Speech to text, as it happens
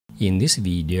In this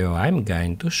video, I'm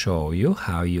going to show you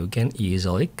how you can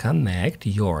easily connect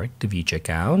your Twitch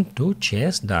account to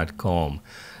chess.com.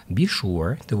 Be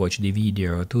sure to watch the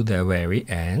video to the very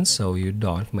end so you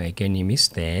don't make any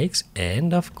mistakes,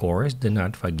 and of course do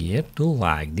not forget to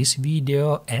like this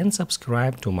video and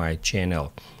subscribe to my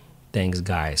channel. Thanks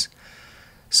guys.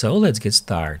 So let's get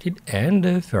started,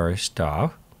 and first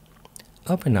off,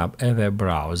 open up a web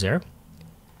browser.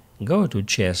 Go to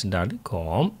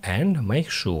chess.com and make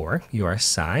sure you are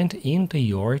signed into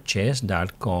your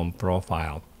chess.com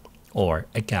profile or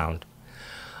account.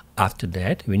 After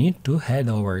that, we need to head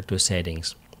over to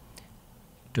settings.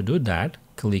 To do that,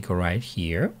 click right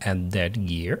here at that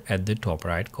gear at the top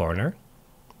right corner.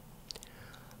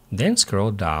 Then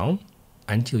scroll down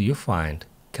until you find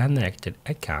connected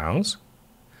accounts.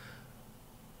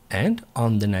 And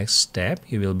on the next step,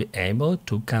 you will be able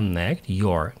to connect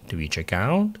your Twitch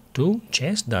account to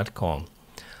chess.com.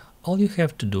 All you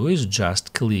have to do is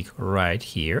just click right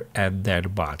here at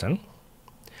that button.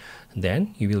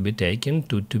 Then you will be taken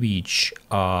to Twitch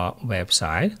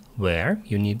website, where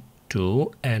you need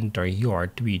to enter your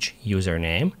Twitch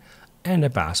username and a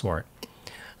password.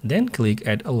 Then click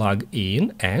at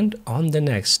login, and on the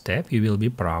next step, you will be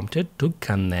prompted to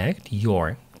connect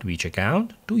your Twitch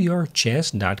account to your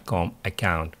chess.com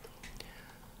account.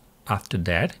 After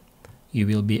that, you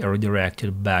will be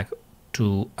redirected back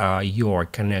to your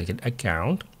connected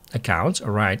accounts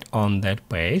right on that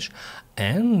page,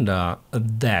 and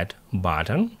that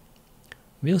button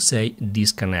will say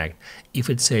disconnect. If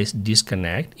it says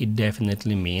disconnect, it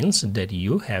definitely means that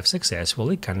you have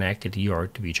successfully connected your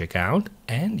Twitch account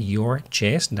and your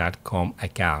chess.com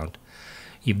account.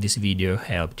 If this video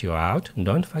helped you out,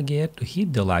 don't forget to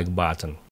hit the like button.